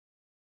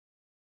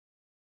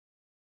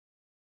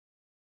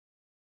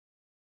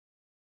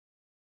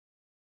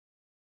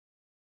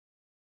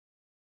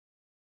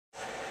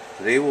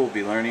Today we'll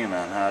be learning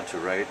on how to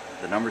write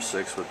the number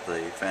 6 with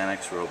the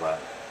FANUC robot.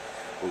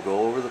 We'll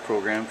go over the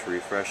program to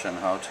refresh on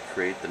how to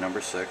create the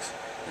number 6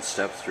 and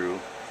step through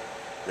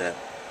that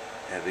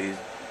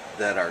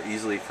are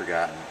easily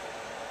forgotten.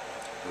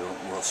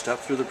 We'll step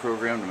through the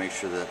program to make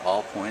sure that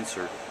all points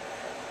are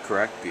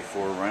correct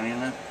before running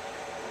it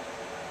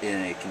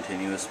in a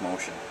continuous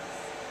motion.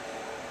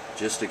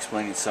 Just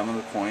explaining some of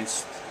the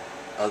points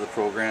of the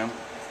program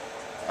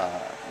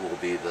will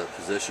be the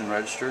position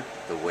register,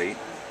 the wait,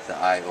 the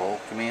IO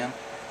command,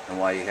 and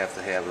why you have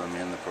to have them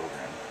in the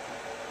program.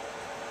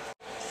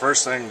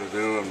 First thing to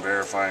do in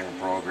verifying a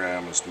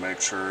program is to make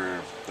sure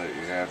that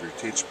you have your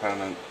teach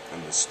pendant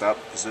in the step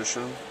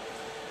position,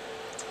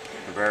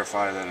 to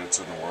verify that it's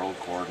in the world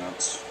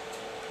coordinates.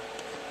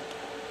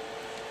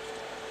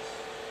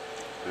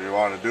 What you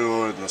want to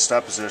do in the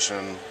step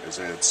position is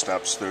it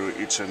steps through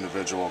each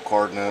individual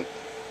coordinate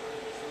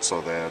so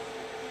that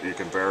you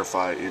can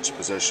verify each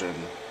position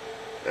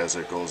as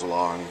it goes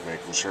along,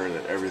 making sure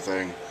that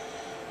everything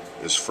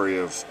is free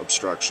of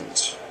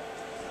obstructions.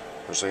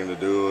 First thing to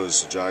do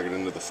is jog it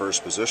into the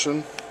first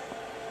position.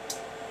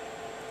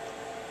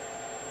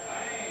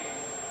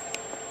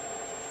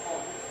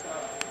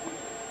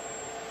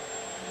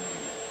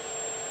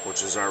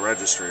 Which is our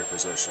registry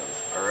position.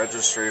 Our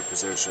registry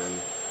position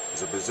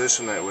is a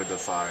position that we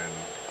define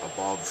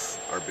above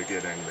our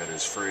beginning that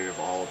is free of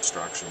all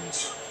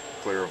obstructions,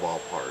 clear of all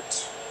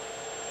parts.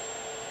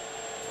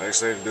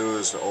 Next thing to do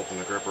is to open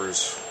the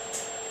grippers,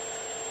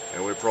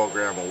 and we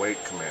program a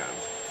wait command.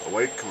 A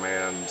wait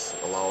command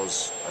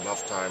allows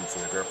enough time for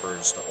the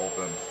grippers to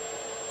open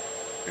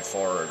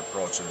before it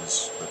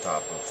approaches the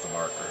top of the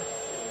marker.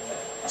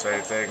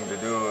 Same thing to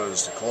do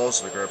is to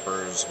close the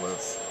grippers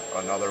with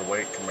another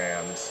wait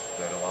command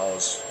that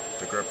allows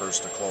the grippers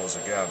to close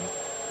again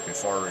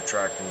before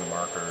retracting the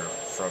marker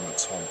from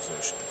its home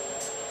position.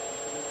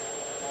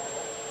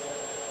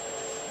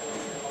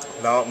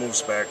 Now it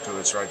moves back to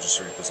its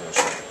registry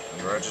position.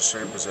 In the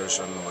registry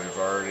position, we've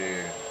already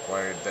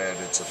acquired that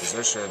it's a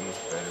position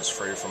that is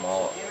free from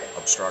all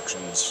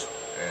obstructions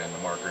and the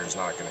marker is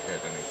not going to hit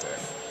anything.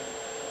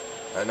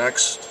 The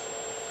next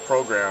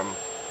program,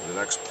 the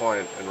next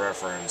point in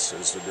reference,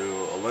 is to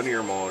do a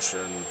linear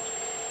motion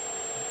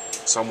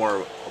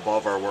somewhere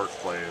above our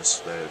workplace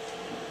that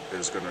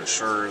is going to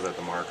assure that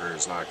the marker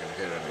is not going to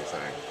hit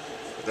anything.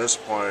 At this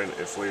point,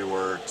 if we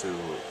were to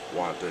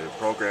want to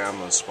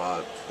program a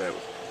spot that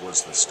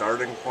was the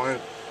starting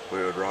point, we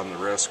would run the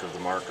risk of the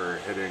marker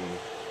hitting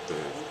the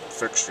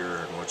fixture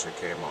in which it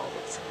came out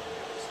of.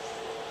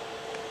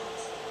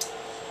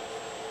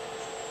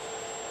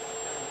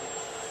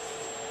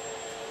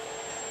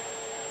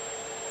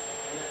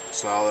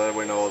 So now that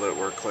we know that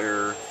we're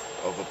clear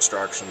of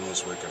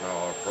obstructions, we can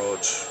now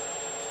approach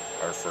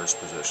our first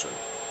position.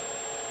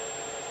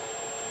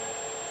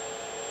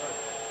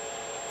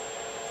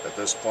 At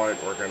this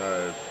point, we're going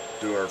to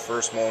do our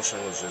first motion,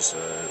 which is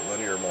a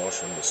linear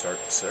motion to start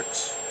the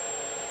 6.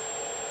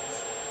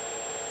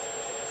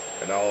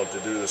 And now to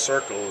do the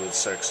circle of the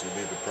 6, you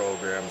need to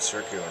program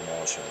circular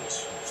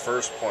motions. The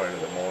first point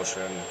of the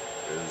motion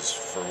is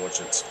for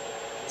which it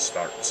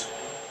starts.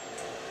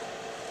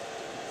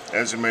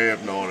 As you may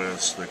have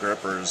noticed, the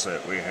grippers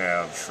that we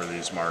have for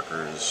these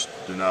markers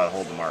do not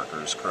hold the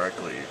markers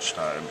correctly each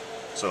time.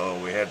 So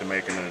we had to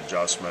make an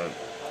adjustment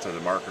to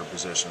the marker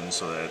position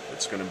so that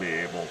it's going to be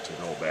able to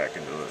go back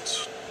into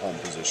its home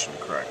position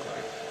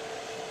correctly.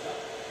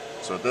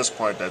 So at this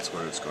point, that's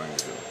what it's going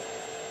to do.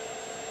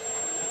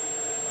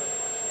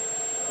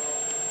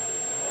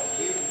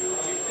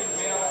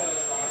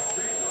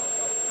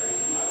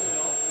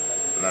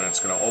 And then it's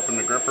going to open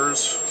the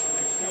grippers.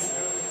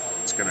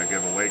 It's going to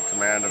give a wait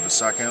command of a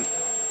second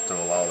to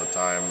allow the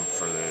time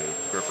for the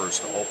grippers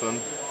to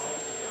open.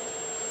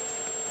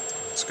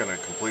 It's going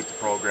to complete the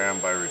program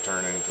by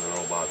returning to the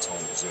robot's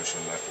home position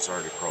that was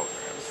already programmed.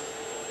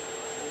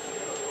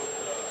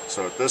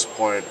 So at this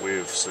point,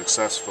 we've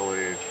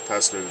successfully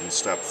tested and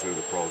stepped through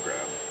the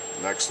program.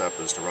 The next step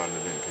is to run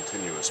it in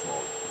continuous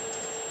mode.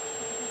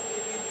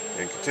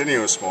 In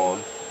continuous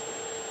mode,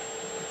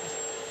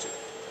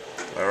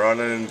 by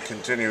running in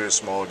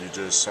continuous mode, you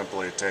just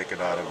simply take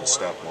it out of the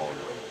step mode.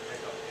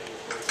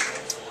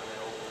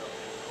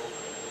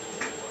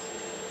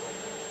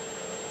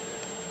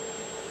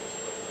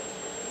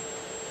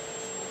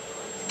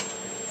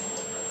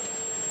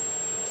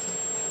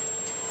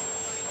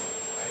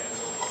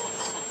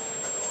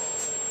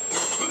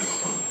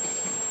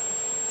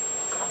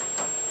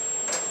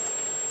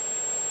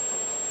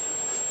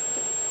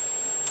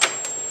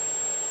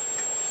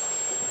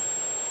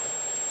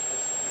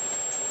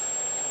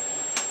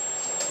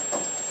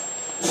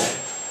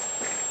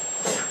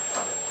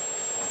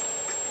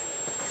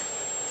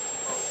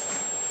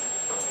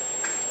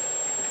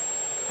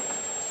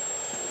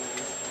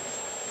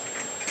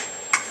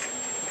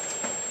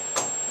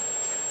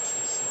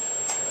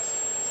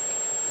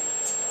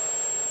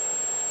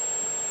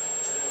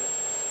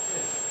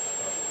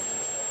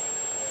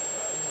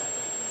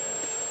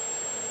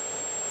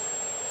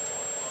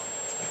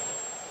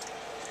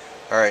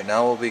 Alright,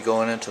 now we'll be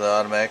going into the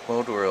automatic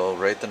mode where it'll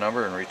write the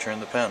number and return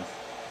the pen.